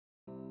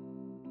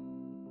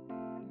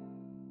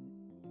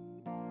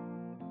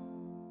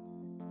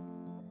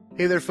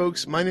Hey there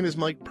folks, my name is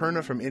Mike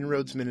Perna from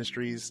Inroads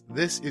Ministries.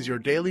 This is your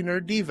Daily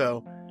Nerd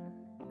Devo.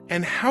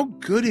 And how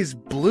good is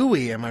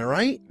Bluey, am I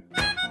right?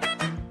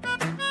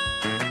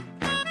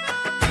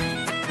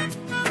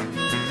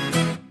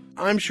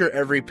 I'm sure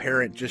every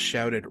parent just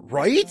shouted,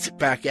 "Right?"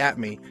 back at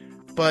me.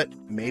 But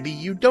maybe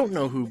you don't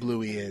know who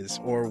Bluey is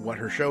or what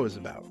her show is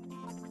about.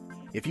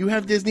 If you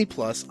have Disney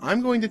Plus,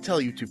 I'm going to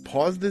tell you to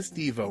pause this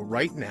Devo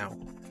right now,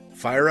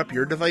 fire up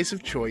your device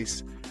of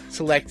choice,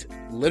 select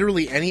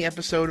literally any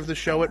episode of the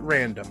show at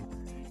random,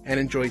 and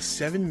enjoy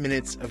 7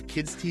 minutes of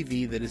kids'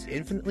 TV that is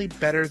infinitely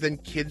better than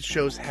kids'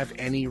 shows have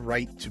any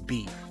right to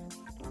be.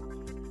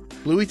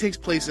 Bluey takes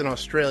place in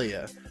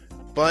Australia,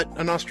 but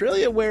an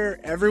Australia where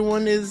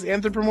everyone is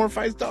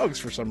anthropomorphized dogs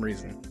for some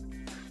reason.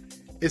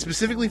 It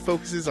specifically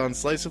focuses on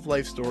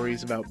slice-of-life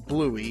stories about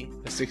Bluey,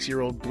 a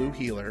 6-year-old blue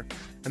healer,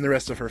 and the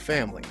rest of her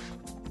family.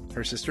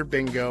 Her sister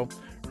Bingo,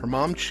 her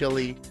mom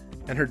Chili,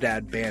 and her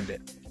dad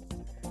Bandit.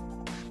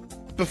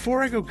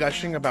 Before I go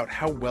gushing about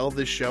how well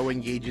this show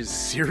engages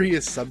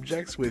serious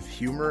subjects with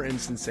humor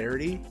and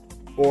sincerity,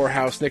 or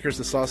how Snickers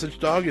the sausage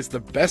dog is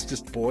the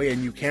bestest boy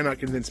and you cannot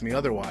convince me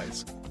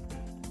otherwise,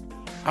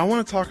 I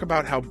want to talk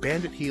about how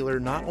Bandit Healer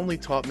not only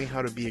taught me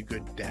how to be a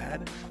good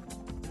dad,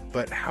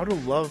 but how to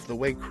love the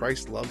way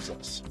Christ loves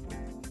us.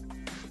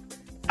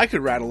 I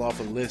could rattle off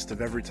a list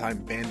of every time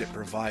Bandit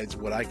provides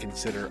what I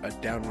consider a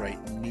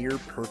downright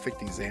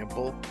near-perfect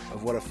example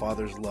of what a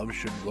father's love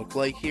should look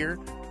like here,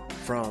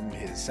 from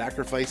his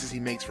sacrifices he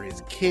makes for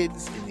his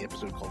kids in the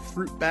episode called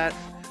Fruit Bat,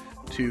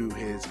 to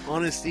his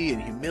honesty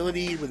and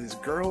humility with his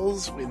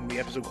girls in the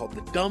episode called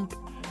The Dump,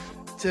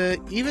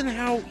 to even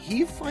how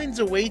he finds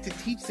a way to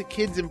teach the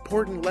kids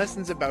important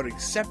lessons about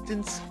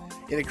acceptance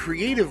in a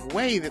creative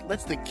way that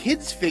lets the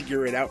kids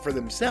figure it out for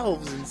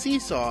themselves in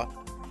Seesaw.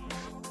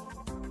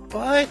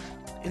 But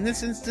in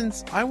this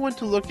instance, I want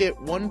to look at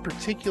one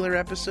particular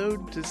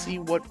episode to see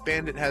what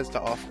Bandit has to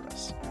offer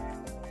us.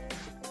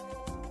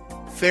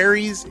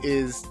 Fairies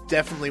is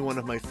definitely one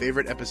of my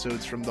favorite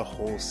episodes from the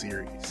whole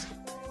series.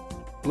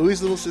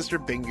 Bluey's little sister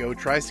Bingo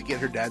tries to get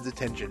her dad's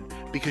attention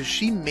because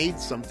she made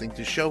something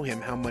to show him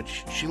how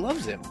much she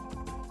loves him.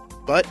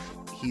 But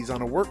he's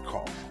on a work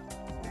call.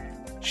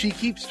 She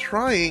keeps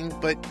trying,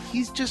 but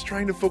he's just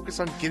trying to focus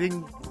on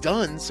getting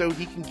done so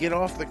he can get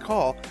off the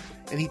call,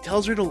 and he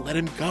tells her to let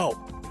him go.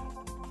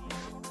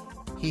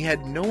 He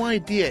had no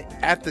idea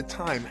at the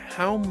time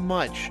how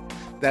much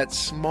that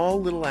small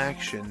little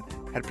action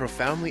had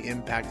profoundly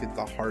impacted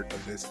the heart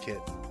of this kid.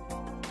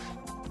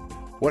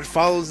 What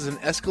follows is an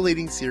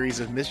escalating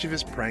series of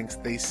mischievous pranks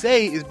they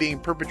say is being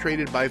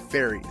perpetrated by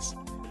fairies.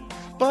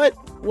 But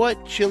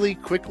what Chili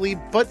quickly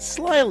but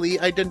slyly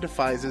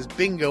identifies as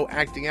Bingo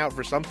acting out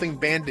for something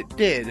Bandit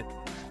did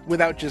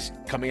without just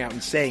coming out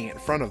and saying it in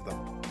front of them.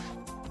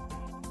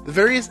 The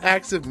various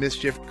acts of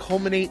mischief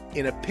culminate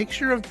in a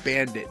picture of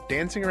Bandit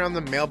dancing around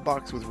the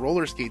mailbox with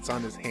roller skates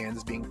on his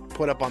hands being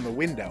put up on the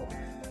window,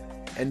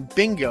 and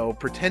Bingo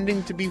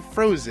pretending to be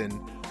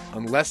frozen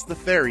unless the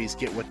fairies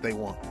get what they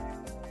want.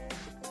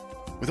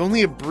 With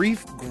only a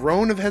brief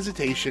groan of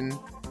hesitation,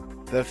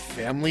 the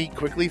family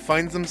quickly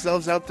finds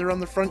themselves out there on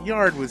the front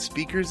yard with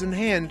speakers in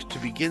hand to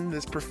begin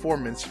this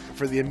performance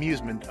for the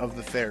amusement of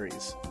the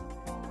fairies.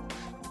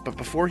 But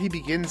before he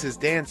begins his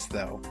dance,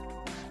 though,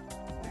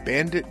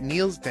 Bandit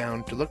kneels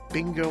down to look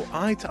Bingo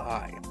eye to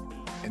eye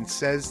and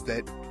says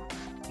that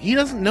he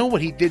doesn't know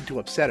what he did to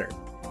upset her,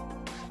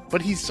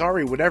 but he's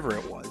sorry whatever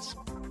it was,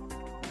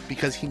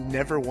 because he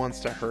never wants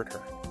to hurt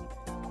her.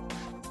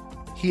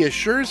 He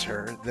assures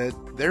her that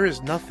there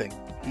is nothing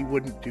he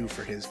wouldn't do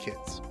for his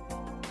kids.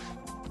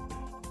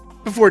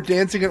 Before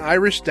dancing an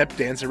Irish step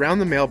dance around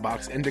the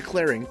mailbox and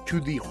declaring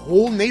to the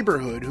whole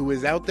neighborhood who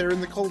is out there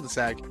in the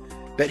cul-de-sac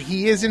that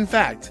he is in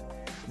fact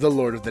the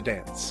Lord of the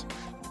Dance.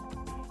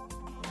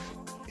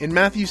 In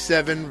Matthew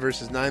 7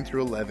 verses 9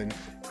 through 11,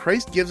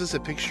 Christ gives us a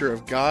picture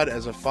of God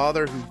as a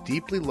father who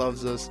deeply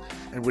loves us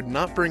and would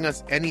not bring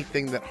us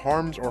anything that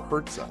harms or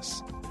hurts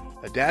us.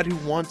 A dad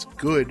who wants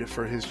good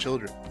for his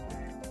children.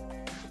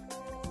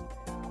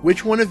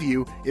 Which one of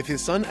you, if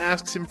his son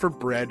asks him for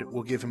bread,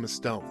 will give him a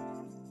stone?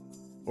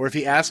 Or if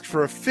he asks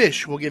for a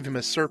fish, will give him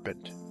a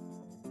serpent?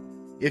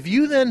 If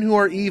you then, who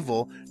are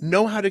evil,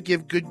 know how to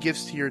give good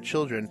gifts to your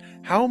children,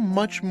 how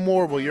much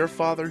more will your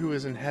Father who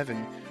is in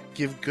heaven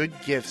give good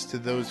gifts to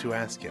those who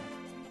ask him?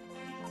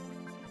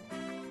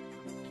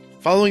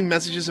 Following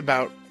messages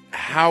about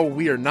how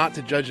we are not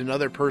to judge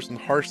another person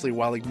harshly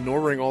while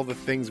ignoring all the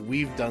things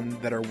we've done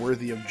that are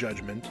worthy of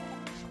judgment,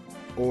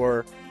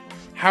 or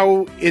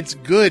how it's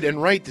good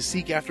and right to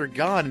seek after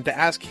God and to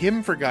ask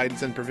him for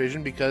guidance and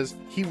provision because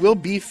he will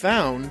be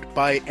found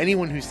by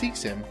anyone who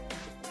seeks him,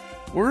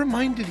 we're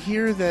reminded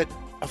here that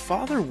a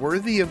father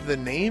worthy of the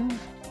name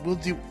will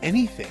do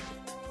anything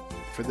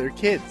for their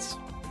kids.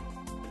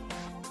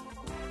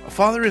 A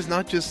father is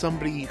not just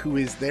somebody who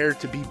is there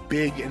to be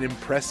big and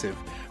impressive,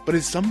 but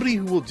is somebody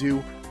who will do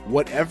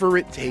whatever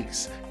it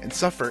takes and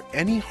suffer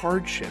any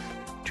hardship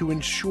to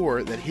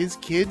ensure that his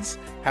kids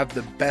have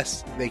the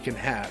best they can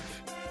have,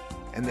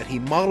 and that he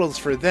models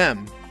for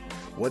them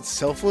what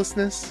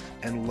selflessness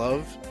and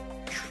love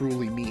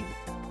truly mean.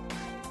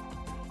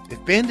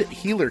 If Bandit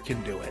Healer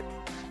can do it,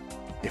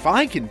 if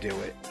I can do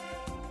it,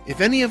 if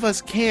any of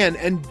us can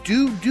and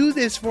do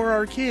this for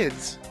our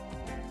kids,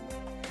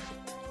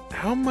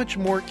 how much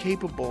more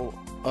capable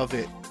of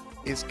it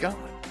is God?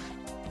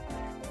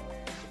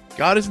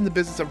 God is in the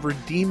business of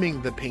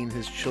redeeming the pain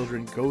his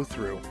children go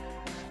through,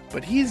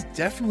 but he is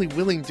definitely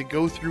willing to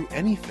go through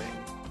anything,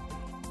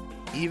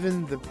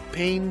 even the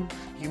pain,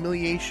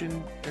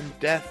 humiliation, and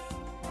death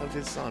of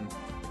his son,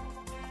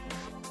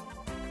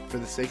 for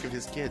the sake of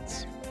his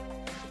kids.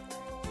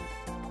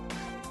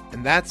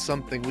 And that's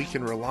something we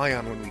can rely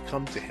on when we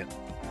come to him,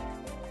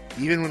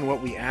 even when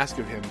what we ask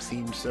of him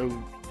seems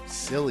so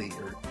silly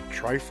or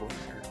trifling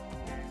or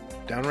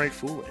downright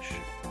foolish.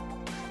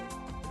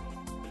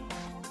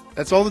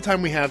 That's all the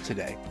time we have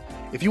today.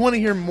 If you want to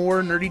hear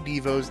more Nerdy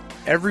Devos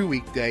every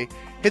weekday,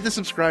 hit the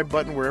subscribe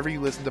button wherever you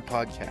listen to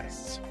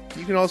podcasts.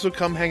 You can also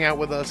come hang out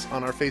with us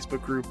on our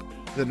Facebook group,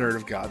 The Nerd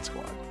of God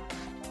Squad.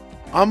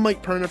 I'm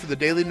Mike Perna for the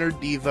Daily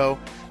Nerd Devo.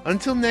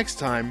 Until next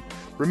time,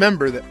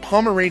 remember that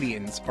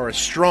Pomeranians are a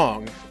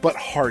strong but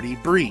hardy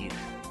breed.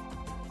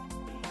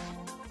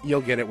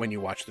 You'll get it when you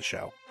watch the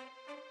show.